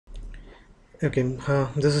Okay,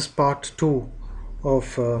 this is part two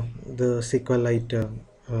of the SQLite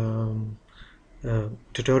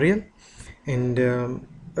tutorial, and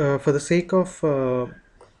for the sake of uh,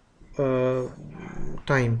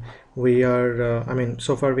 time, we are. I mean,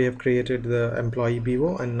 so far we have created the employee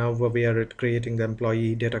BO, and now we are creating the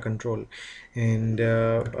employee data control. And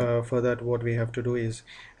for that, what we have to do is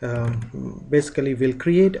basically we'll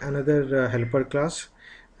create another helper class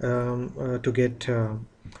to get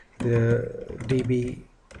the DB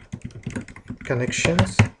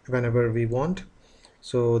connections whenever we want.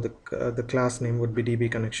 So the class name would be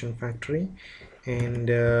DB connection factory, and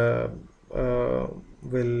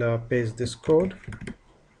we'll paste this code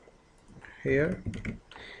here,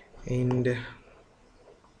 and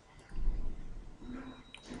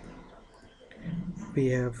we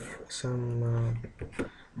have some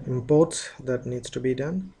imports that needs to be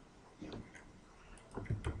done.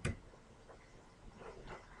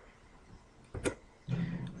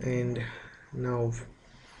 And now,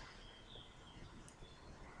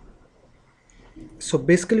 so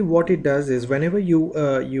basically what it does is whenever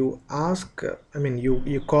you ask, I mean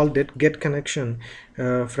you called it get connection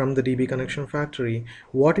from the DB connection factory,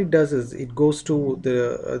 what it does is it goes to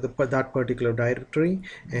that particular directory,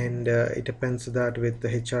 and it appends that with the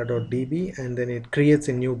hr.db, and then it creates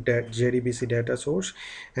a new JDBC data source,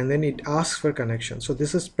 and then it asks for connection. So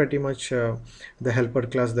this is pretty much the helper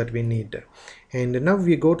class that we need. And now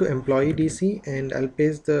we go to employee DC, and I'll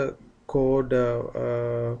paste the code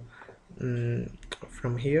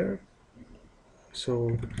from here.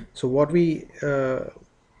 So what we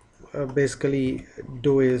basically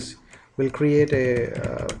do is we'll create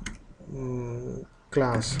a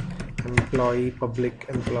class employee public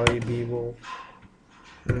employee BO,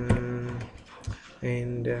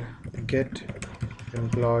 and get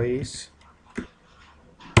employees,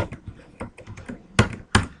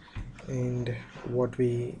 and what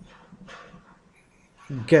we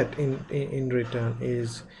get in return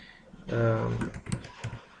is um,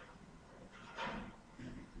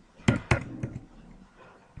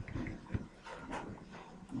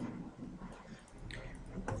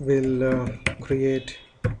 we'll create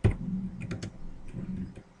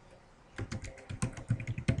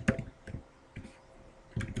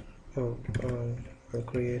oh, we'll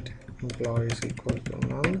create employees equal to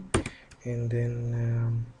null, and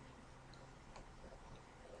then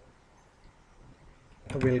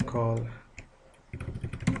we'll call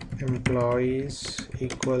employees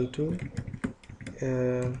equal to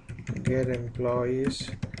get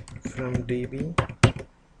employees from DB.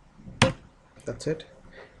 That's it.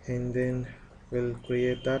 And then we'll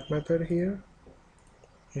create that method here,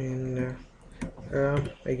 and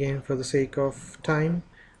again, for the sake of time,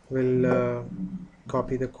 we'll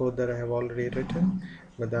copy the code that I have already written,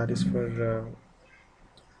 but that is for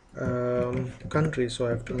country, so I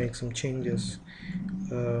have to make some changes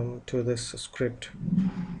to this script.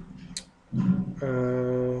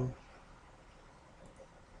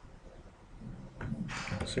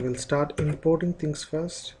 So we'll start importing things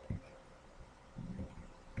first.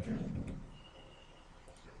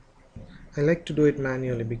 I like to do it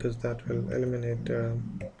manually because that will eliminate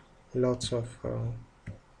lots of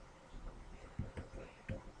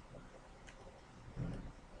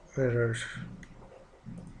errors.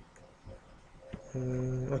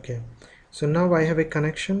 Okay, so now I have a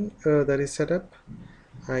connection that is set up.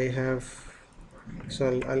 I have,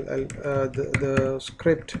 so the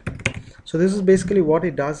script. So this is basically what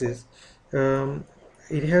it does is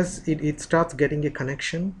it starts getting a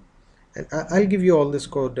connection, and I'll give you all this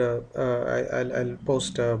code. I'll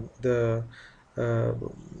post the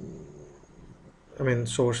I mean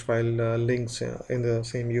source file links in the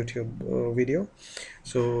same YouTube video,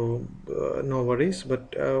 so no worries.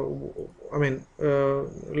 But I mean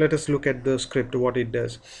let us look at the script, what it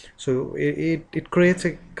does. So it creates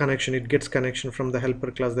a connection, it gets connection from the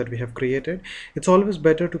helper class that we have created. It's always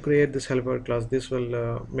better to create this helper class. This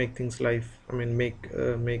will make things life, I mean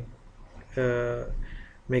uh,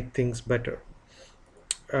 make things better,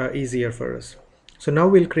 easier for us. So now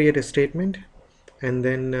we'll create a statement, and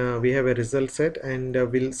then we have a result set, and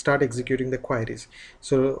we'll start executing the queries.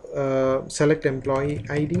 So select employee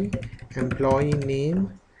ID, employee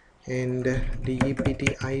name, and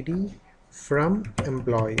DEPT ID from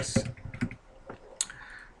employees,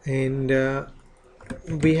 and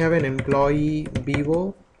we have an employee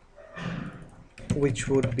BO which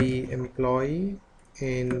would be employee,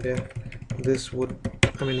 and this would,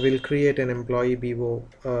 I mean we'll create an employee BO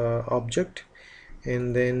object,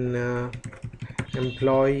 and then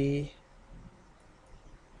employee,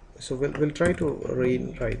 so we'll try to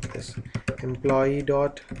rewrite this employee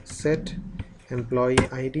dot set employee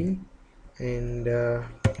ID, and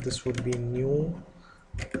this would be new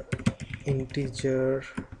integer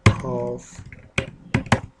of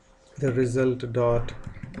the result dot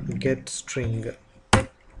get string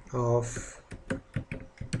of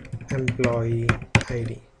employee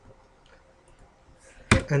ID,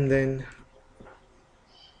 and then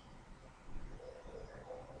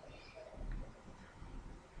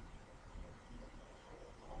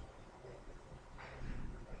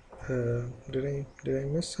did I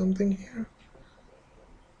miss something here?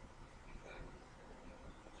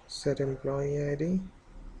 Set employee ID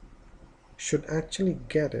should actually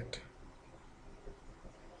get it.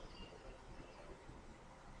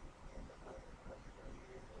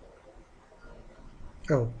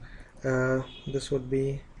 Oh, this would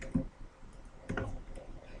be,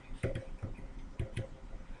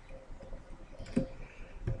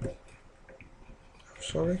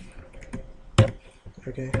 sorry,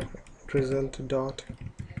 okay, result dot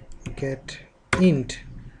get int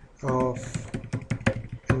of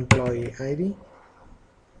employee ID.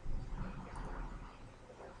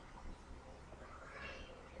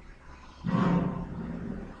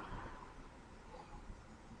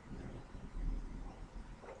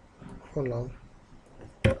 Hold on.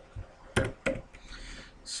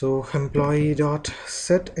 So employee dot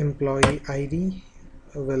set employee ID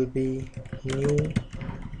will be new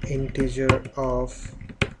integer of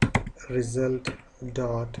result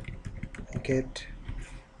dot get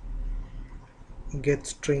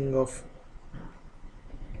string of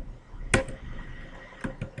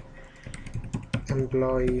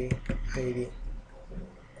employee ID.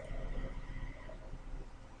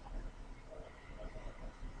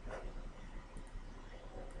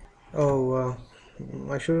 Oh,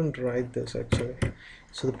 I shouldn't write this actually.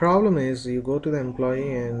 So the problem is you go to the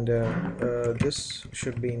employee and this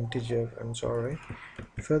should be integer. I'm sorry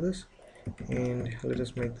for this, and let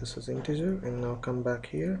us make this as integer, and now come back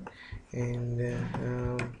here and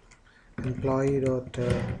employee dot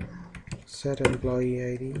set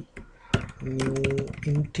employee ID new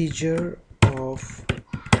integer of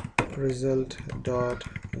result dot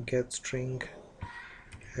get string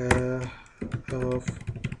of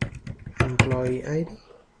employee ID.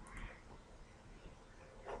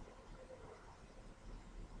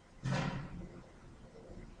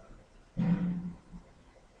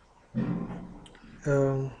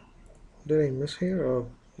 um, did I miss here, or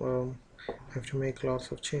I have to make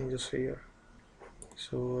lots of changes here?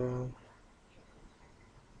 So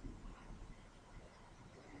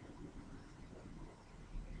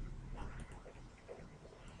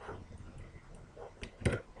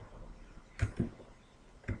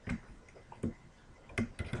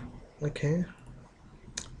okay,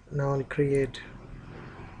 now I'll create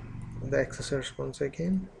the accessors once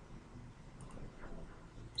again,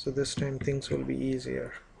 so this time things will be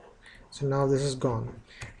easier. So now this is gone.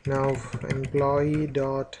 Now employee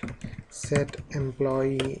dot set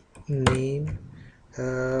employee name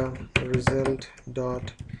result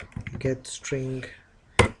dot get string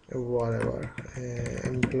whatever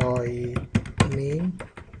employee name,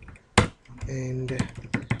 and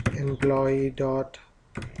employee dot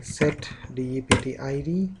set dept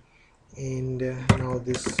ID, and now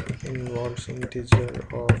this involves integer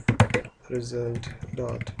of result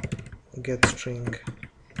dot get string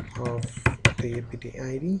of the apt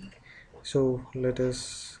ID. So let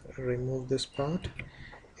us remove this part,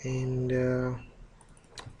 and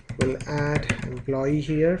we'll add employee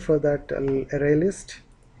here for that array list.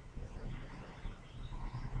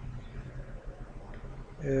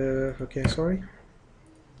 Okay, sorry,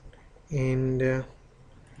 and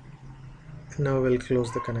now we'll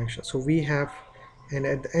close the connection. So we have, and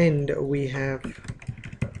at the end we have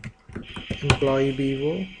employee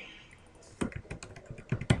BO,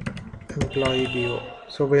 employee BO.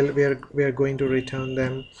 So we are going to return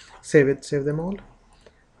them, save them all,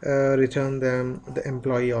 return them the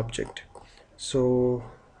employee object. So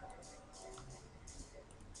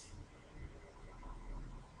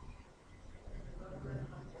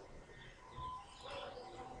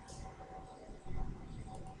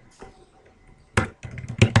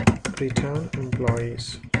return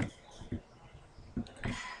employees.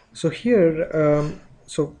 So here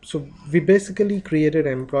so we basically created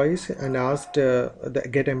employees and asked the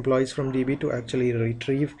get employees from DB to actually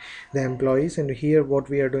retrieve the employees, and here what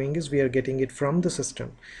we are doing is we are getting it from the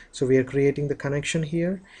system. So we are creating the connection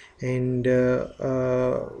here, and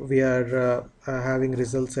we are having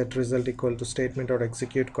results at result equal to statement or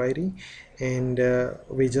execute query, and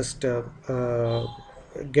we just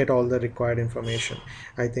get all the required information.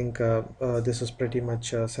 I think this is pretty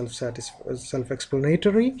much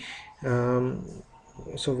self-explanatory.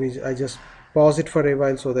 So I just pause it for a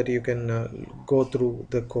while so that you can go through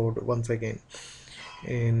the code once again.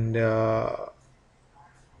 And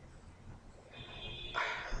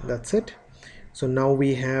that's it. So now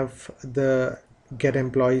we have the get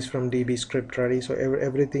employees from DB script ready. So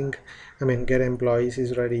everything, I mean, get employees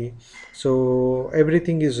is ready. So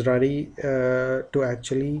everything is ready to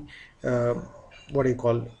actually what do you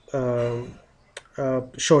call,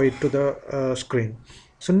 show it to the screen.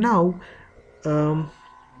 So now um,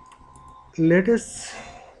 let us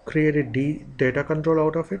create a data control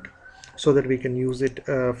out of it so that we can use it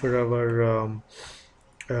for our um,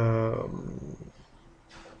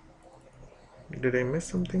 did I miss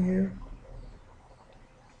something here?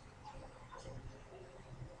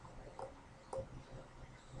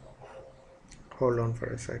 Hold on for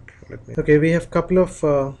a sec. Let me. Okay, we have couple of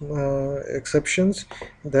exceptions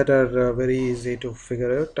that are very easy to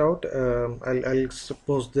figure it out. I'll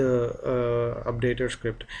suppose the updater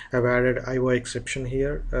script. I've added IO exception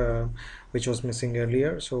here, which was missing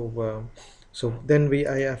earlier. So then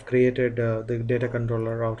I have created the data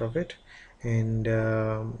controller out of it, and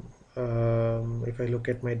if I look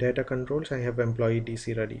at my data controls, I have employee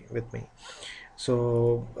DC ready with me.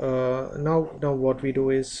 So now what we do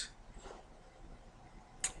is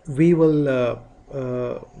we will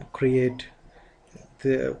create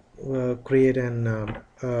the create an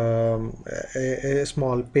a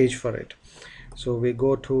small page for it. So we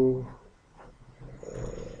go to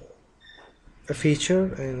a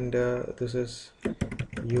feature, and this is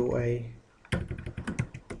UI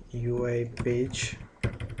page,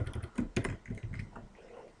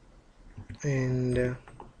 and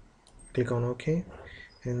click on OK,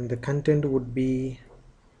 and the content would be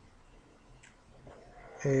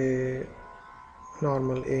a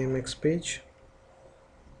normal AMX page.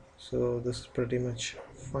 So this is pretty much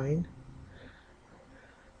fine.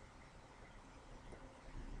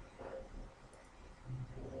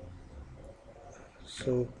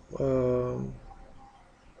 So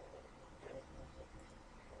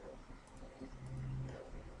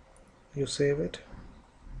you save it,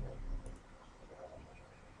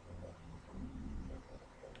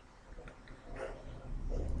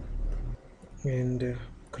 and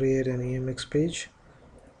create an AMX page.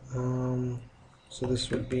 So this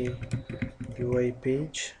would be UI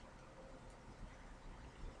page,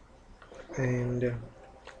 and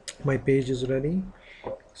my page is ready.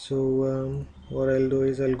 So what I'll do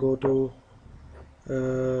is I'll go to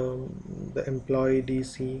the employee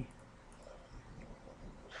DC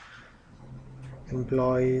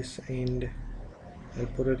employees, and I'll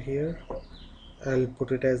put it here. I'll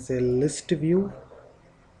put it as a list view.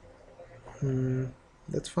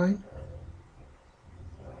 That's fine.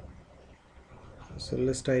 So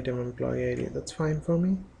list item employee ID, that's fine for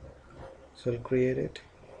me. So I'll create it.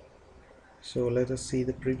 So let us see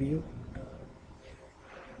the preview.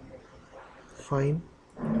 Fine,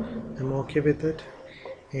 I'm okay with it.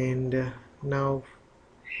 And now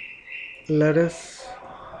let us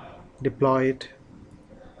deploy it.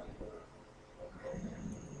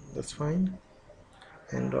 That's fine.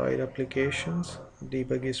 Android applications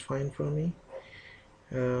debug is fine for me.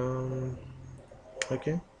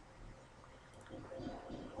 Okay,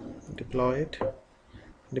 deploy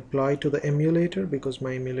to the emulator because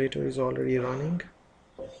my emulator is already running.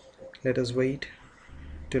 Let us wait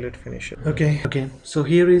till it finishes. Okay, so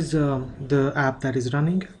here is the app that is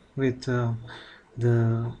running with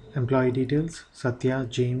the employee details: Satya,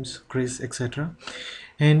 James, Chris, etc.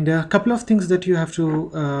 And a couple of things that you have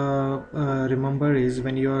to remember is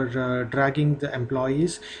when you're dragging the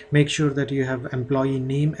employees, make sure that you have employee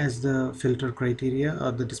name as the filter criteria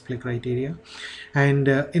or the display criteria. And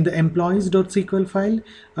in the employees.sql file,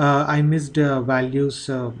 I missed values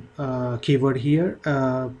keyword here.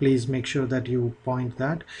 Please make sure that you point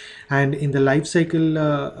that. And in the lifecycle,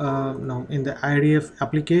 no, in the ADF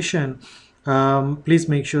application, please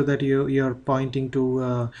make sure that you're pointing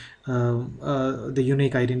to the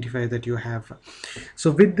unique identifier that you have. So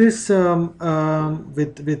with this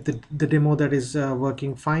with the demo that is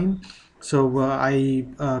working fine, so I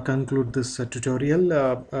conclude this tutorial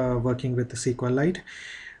working with the SQLite.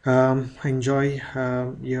 Enjoy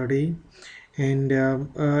your day, and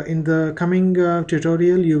in the coming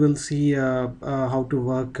tutorial you will see how to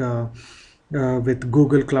work with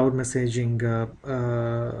Google Cloud messaging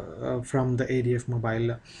from the ADF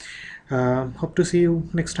Mobile. Hope to see you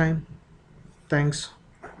next time. Thanks.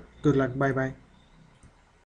 Good luck. Bye bye.